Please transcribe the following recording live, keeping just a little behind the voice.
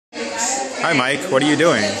Hi, Mike. What are you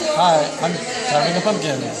doing? Hi, I'm carving a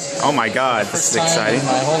pumpkin. Oh my God, this is exciting.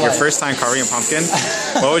 Your first time carving a pumpkin?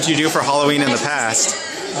 What would you do for Halloween in the past?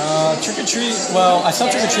 Trick or treat. Well, I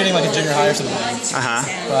stopped trick or treating like in junior high or something.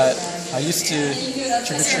 But I used to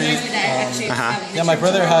trick or treat. Yeah, my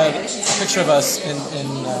brother had a picture of us in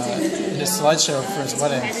his slideshow for his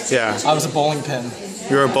wedding. Yeah. I was a bowling pin.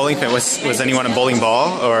 You were a bowling pin. Was anyone a bowling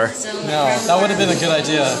ball or? No, that would have been a good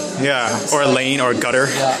idea. Yeah, or a lane or a gutter.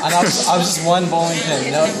 Yeah, and I was just one bowling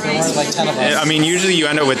pin. There weren't like 10 of us. I mean, usually you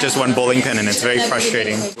end up with just one bowling pin, and it's very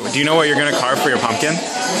frustrating. Do you know what you're gonna carve for your pumpkin?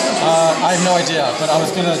 I have no idea, but I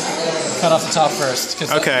was gonna cut off the top first because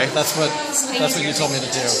that's what you told me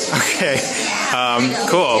to do. Okay,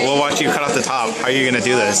 cool. We'll watch you cut off the top. How are you gonna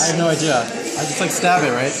do this? I have no idea. I just like stab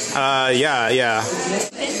it, right? Yeah.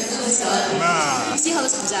 You see how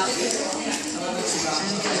this comes out?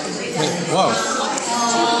 Wait, whoa.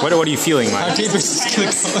 What are you feeling, Mike? How deep is this gonna go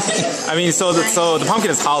in? I mean, so the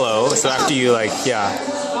pumpkin is hollow. So after you yeah.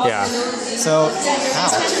 So, ow.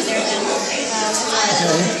 Okay.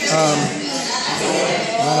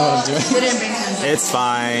 I don't know what I'm doing. It's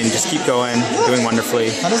fine. Just keep going. You're doing wonderfully.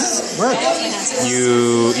 How does this work?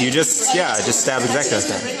 You just stab exactly like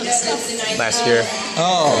that. Last year.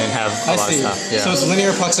 Oh, and have a lot of stuff. Yeah. So it's linear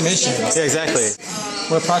approximation. Yeah, exactly.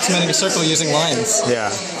 We're approximating a circle using lines. Yeah.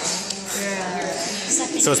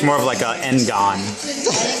 So it's more of like an n-gon.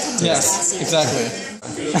 Yes, exactly.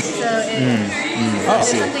 I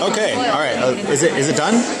see. Okay. All right. Is it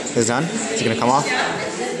done? Is it done? Is it gonna come off? Is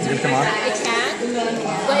it gonna come off?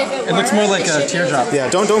 It looks more like a teardrop. Yeah.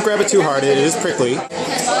 Don't grab it too hard. It is prickly.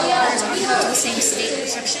 Because all the others we have the same state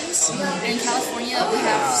restrictions. In California, we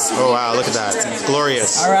have. Oh wow! Look at that. It's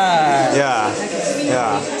glorious. All right. Yeah.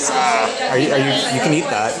 Are you can eat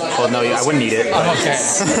that? Well, no, I wouldn't eat it. I'm okay.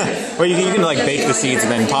 Well, you can like bake the seeds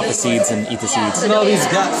and then pop the seeds and eat the seeds. Look at all these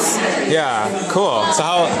guts. Yeah, cool.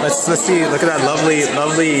 So let's see. Look at that lovely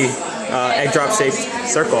egg drop shaped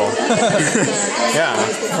circle. Yeah.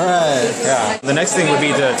 All right. Yeah. The next thing would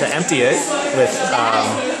be to empty it with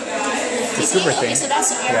the scooper thing. So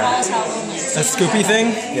that's A scoopy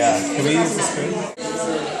thing? Yeah. Can we use the spoon? I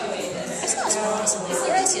saw a spark recently. Where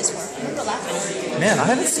did I see a spark? I remember laughing. Man, I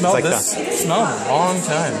haven't smelled It's like this smell in a long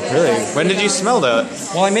time. Really? When did you smell that?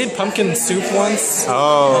 Well, I made pumpkin soup once.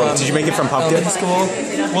 Oh, did you make it from pumpkin? Elementary school.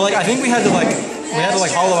 Well, I think we had to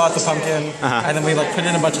hollow out the pumpkin, and then we put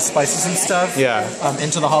in a bunch of spices and stuff. Yeah.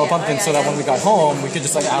 Into the hollow pumpkin, so that when we got home, we could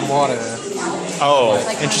just add water, Oh,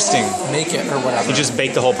 interesting. make it or whatever. You just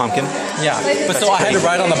baked the whole pumpkin? Yeah. But so I had to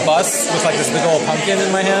ride on the bus with this big old pumpkin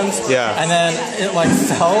in my hands. Yeah. And then it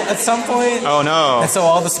fell at some point. Oh no. And so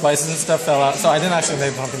all the spices and stuff fell out. So I didn't actually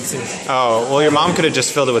make pumpkin soup. Oh, well, your mom could have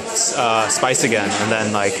just filled it with spice again, and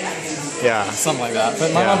then yeah. Something like that.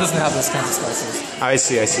 But my mom doesn't have those kinds of spices. I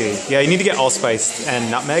see. Yeah, you need to get allspice and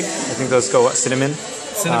nutmeg. I think those go cinnamon.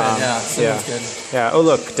 Cinnamon, Cinnamon's good. Yeah. Oh,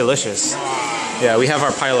 look, delicious. Yeah, we have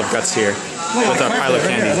our pile of guts here with our pile of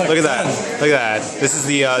candy. Look at that. Look at that. This is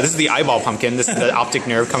the eyeball pumpkin. This is the optic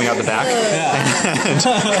nerve coming out the back. And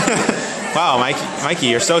wow, Mikey,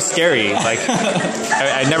 you're so scary.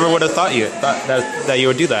 I never would have thought that you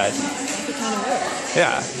would do that.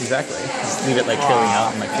 Yeah, exactly. Just leave it trailing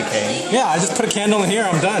out and decaying. Yeah, I just put a candle in here.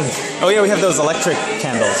 I'm done. Oh yeah, we have those electric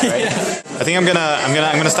candles, right? Yeah. I think I'm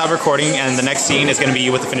gonna stop recording, and the next scene is gonna be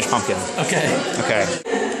you with the finished pumpkin. Okay.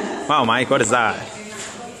 Wow, Mike, what is that?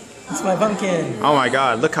 It's my pumpkin. Oh my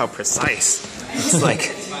God, look how precise. It's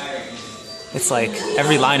like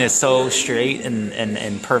every line is so straight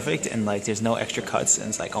and perfect, and there's no extra cuts, and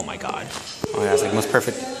it's oh my God. Oh yeah, it's the most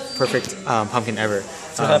perfect pumpkin ever.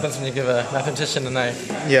 That's what happens when you give a mathematician a knife.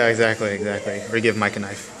 Yeah, exactly. Or you give Mike a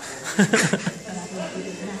knife.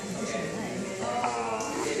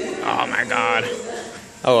 Oh my God.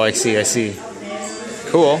 Oh, I see.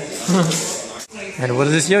 Cool. And what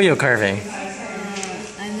is this yo-yo carving?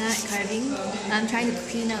 I'm not carving. I'm trying to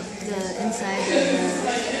clean up the inside of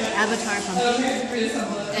the avatar pumpkin.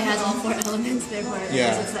 It has all 4 elements, therefore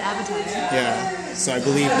it's the avatar. Yeah. So I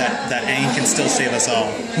believe that Aang can still save us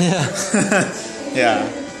all. Yeah. Yeah.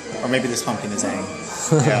 Or maybe this pumpkin is Aang.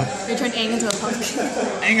 Yeah. They turned Aang into a pumpkin.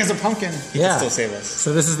 Aang is a pumpkin. He can still save us.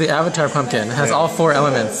 So this is the avatar pumpkin. It has all 4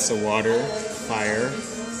 elements. So water, fire,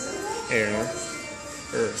 air,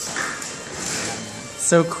 earth.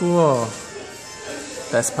 So cool.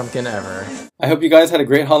 Best pumpkin ever. I hope you guys had a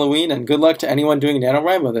great Halloween, and good luck to anyone doing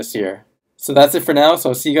NaNoWriMo this year. So that's it for now, so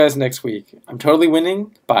I'll see you guys next week. I'm totally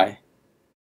winning. Bye.